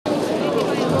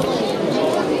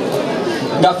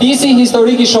Nga fisi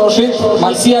historik I Shoshit,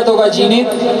 Malësia Togagjinit,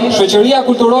 shoqëria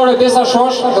kulturore Besa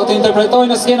Shosh do të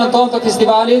interpretojnë në skenën tonë të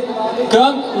festivalit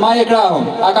këngë Maje Krahun,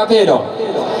 a cappello.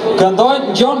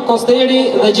 Këndojnë Gjon Kosteri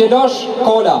dhe Gjelosh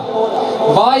Kola.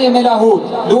 Vaje me lahut,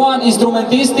 luan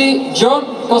instrumentisti Gjon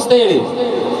Kosteri.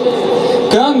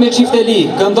 Këngë me qifteli,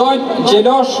 këndojnë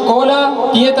Gjelosh Kola,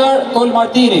 Pjetër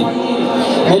Kolmartini.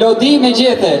 Melodi me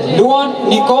gjethe, luan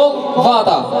Nikol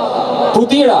Vata.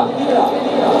 Putira,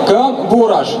 këngë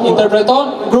Burash,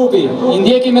 interpreton Grupi. I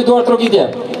ndjeki me duar trokitje.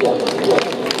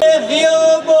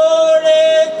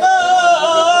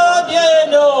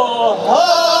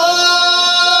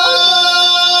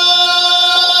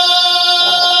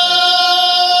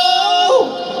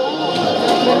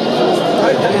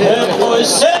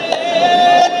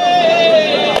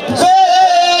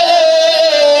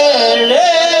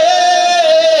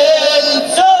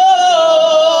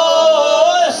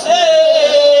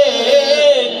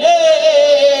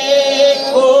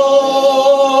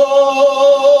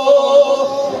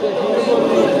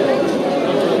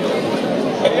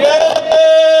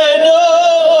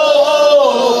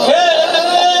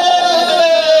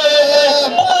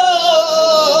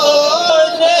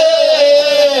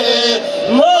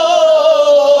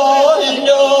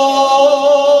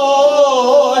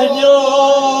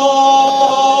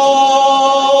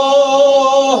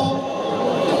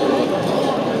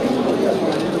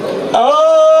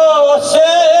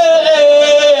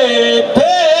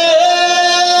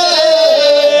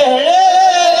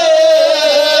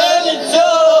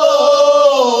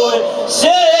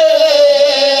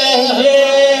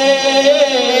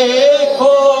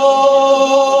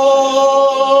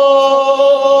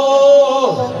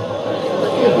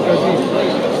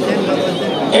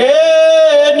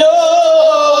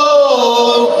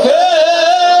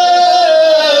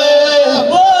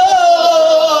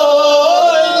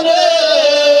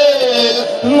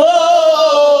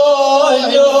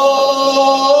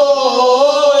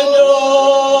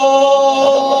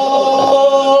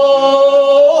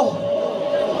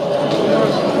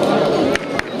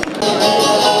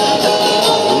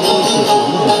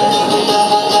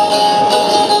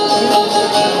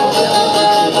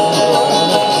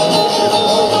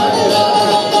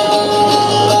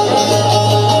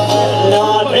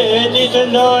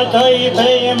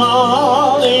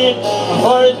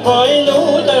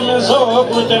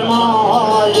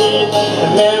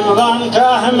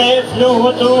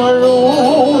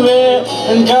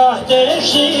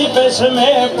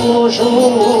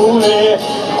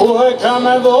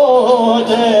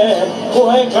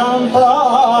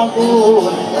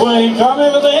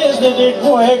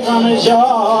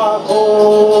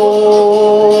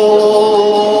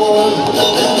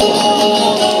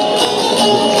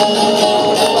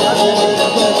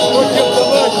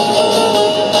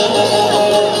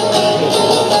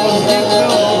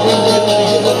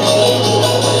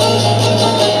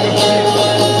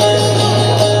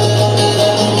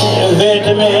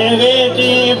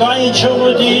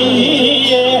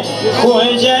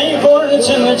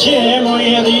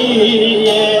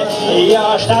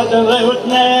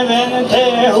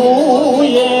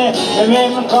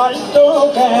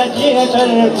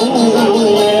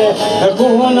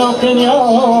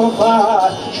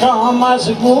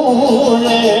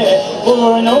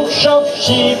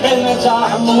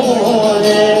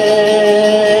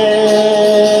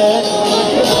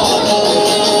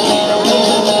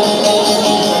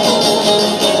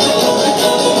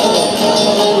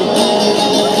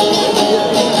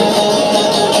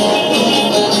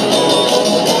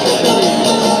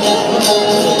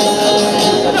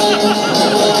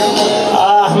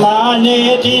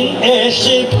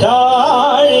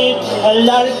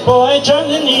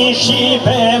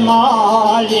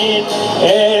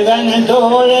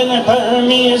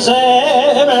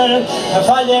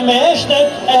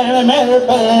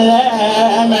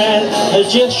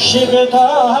 Gjithë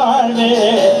shqiptarve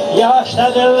jashtë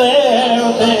atë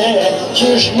dhevte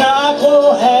Qish nga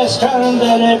kohes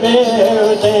këndër e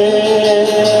bevte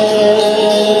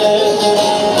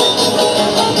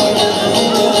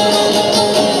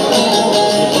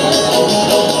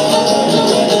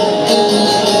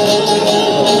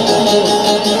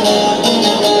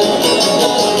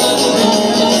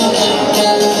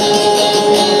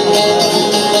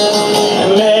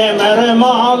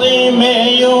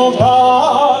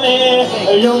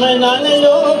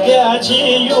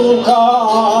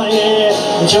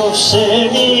Gjofë se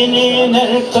vini në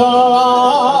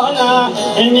këtona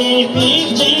Një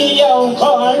pikë ja u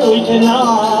karujt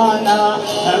nana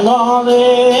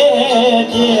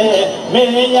Madhetje me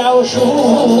ja u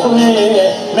shuve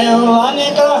Me vlani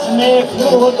krah me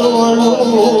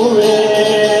fluturuve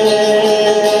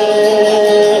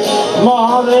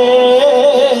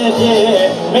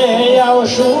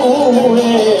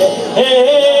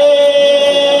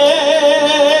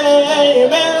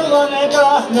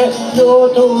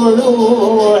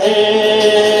fluturuhe.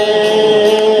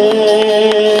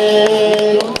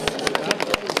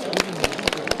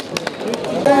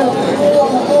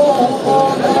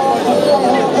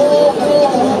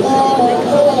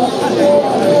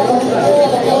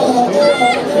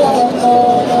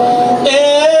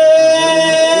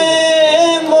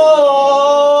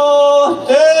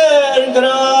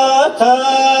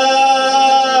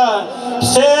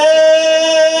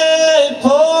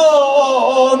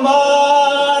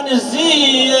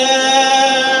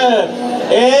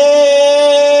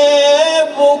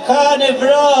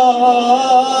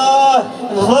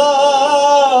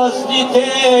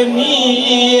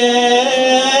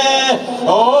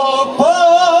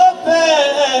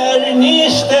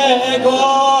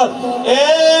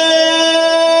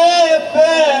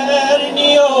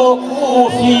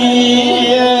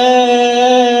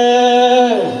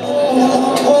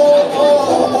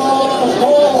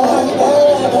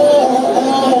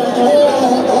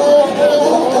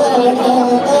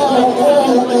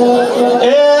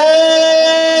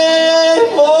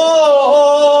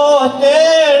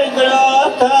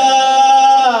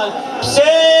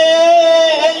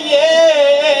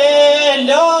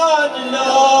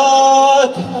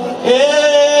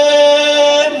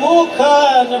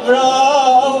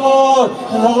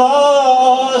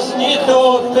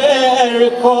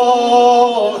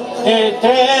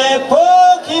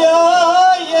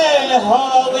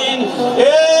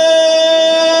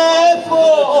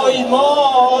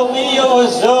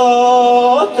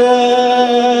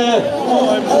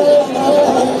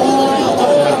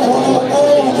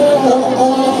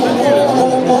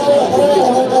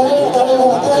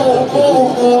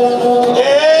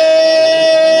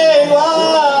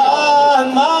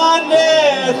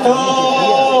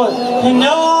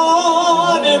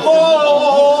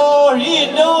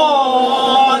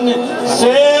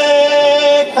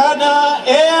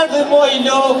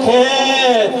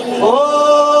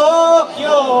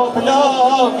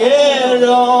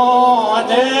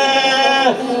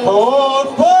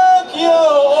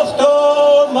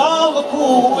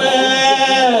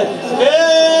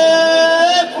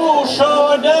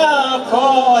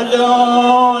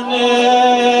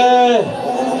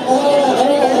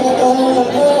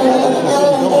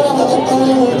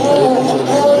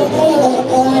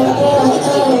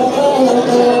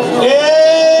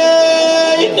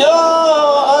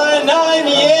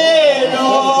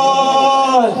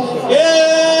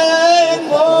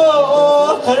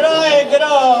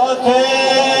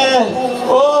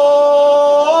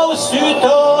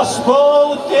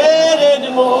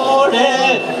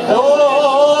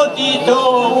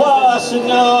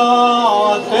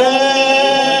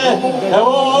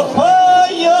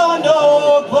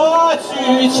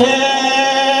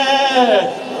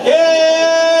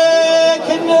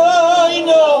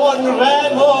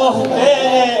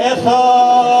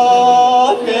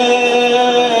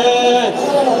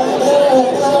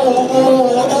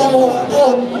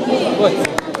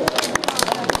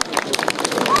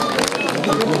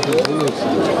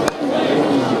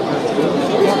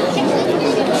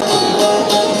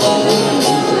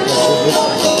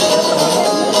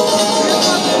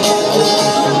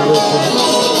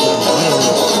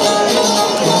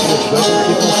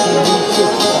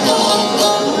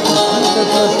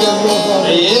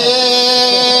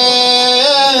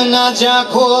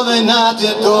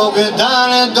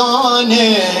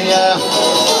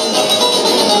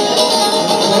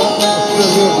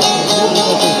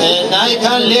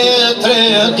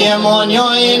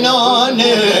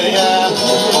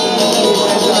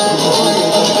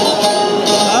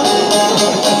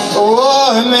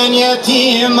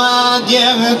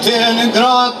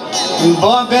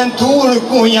 Babën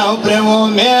turku jau premo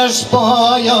me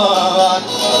shpojat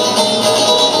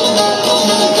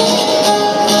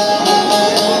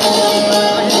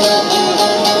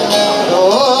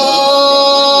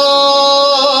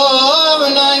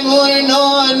Naj murno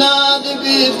nad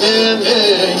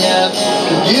bitëvënjët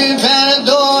Dy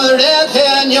përdoret e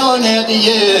njonet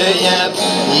jëjët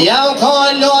Jau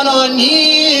kolono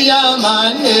një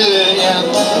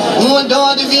manëjët Ku do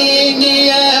t'vini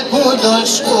e ku do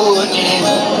shkuni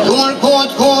Kur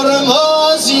kut kur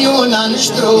mos ju në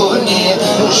nështruni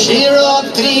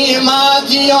Shirok trimat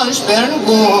jon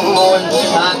shpërngull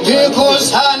Aty ku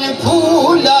s'han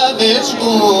pullave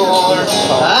shkur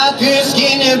Aty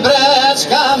s'kin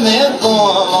breçka me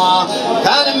koma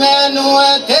Kan menu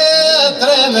e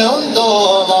tetre me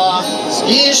undova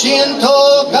S'kishin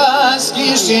toka,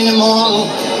 s'kishin moll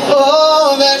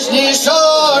O veç një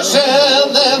shoshe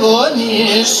dhe vo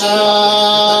një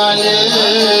shale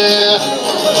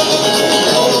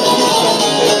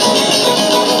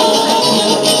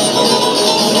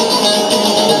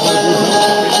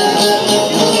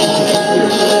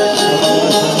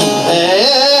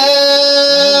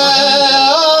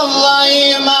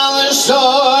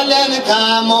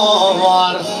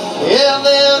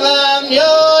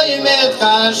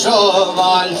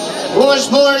shoval Kush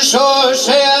për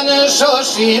shoshen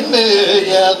shoshin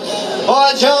bëjet O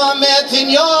gjamet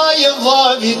njaj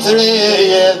vavit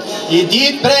rejet I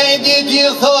dit prej dit I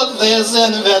thot dhe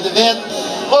zën vet vet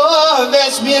O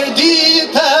veç mirë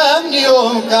ditëm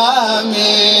njëm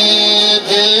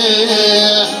kamete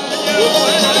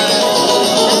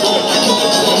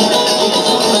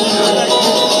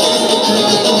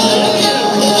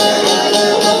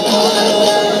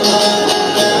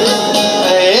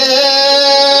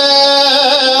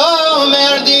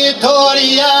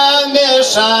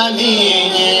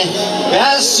Shamini,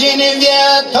 500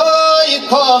 vjetoj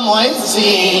komoj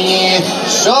cini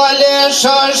Shole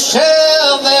shoshe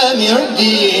dhe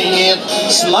mirdinit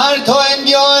Smartojnë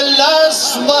bjolla,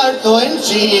 smartojnë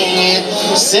qinit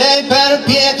Se per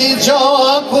pjeti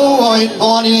gjoku ojt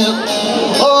bonit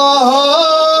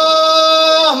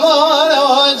More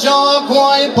gjoku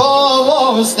ojt po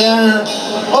voster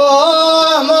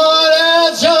More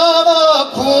gjoku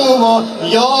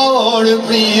Your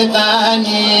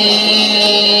Britannia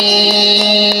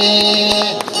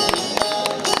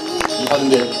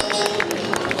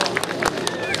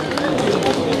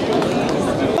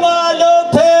Malo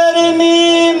per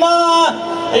mima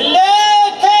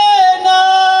Leke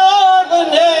nar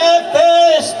në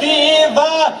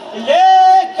festival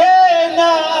Leke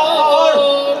nar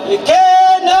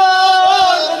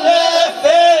në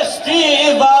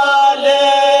festival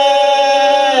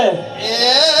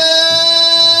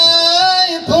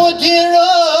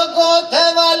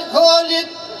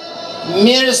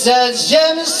Mirë se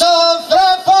gjem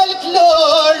sofra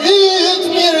folklorit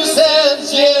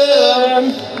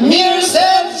Mirë se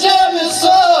gjem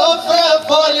sofra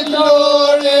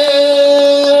folklorit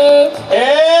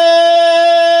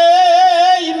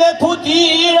Ej, me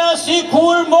putira si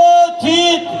kur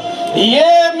motit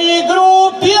Jemi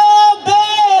grupi o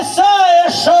Besa e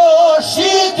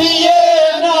Shoshit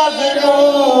Jena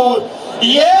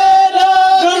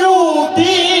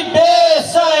grupi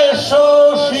Besa e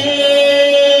Shoshit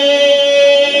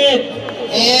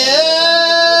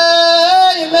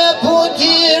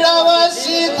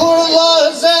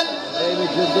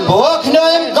Po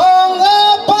knojmë kongë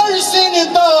për sin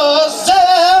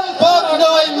dosem Po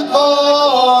knojmë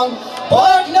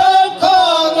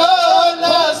kongë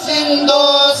në sin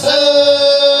dosem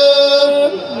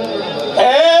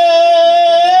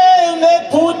Me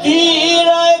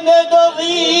putira e me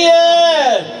dodhije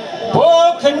Po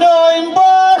knojmë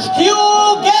bashk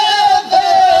juge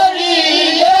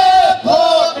verije Po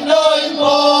knojmë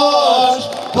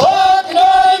bashk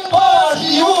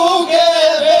juge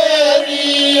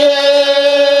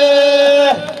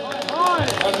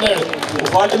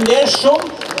Falemderit shumë,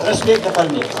 respekt e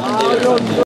falënderit.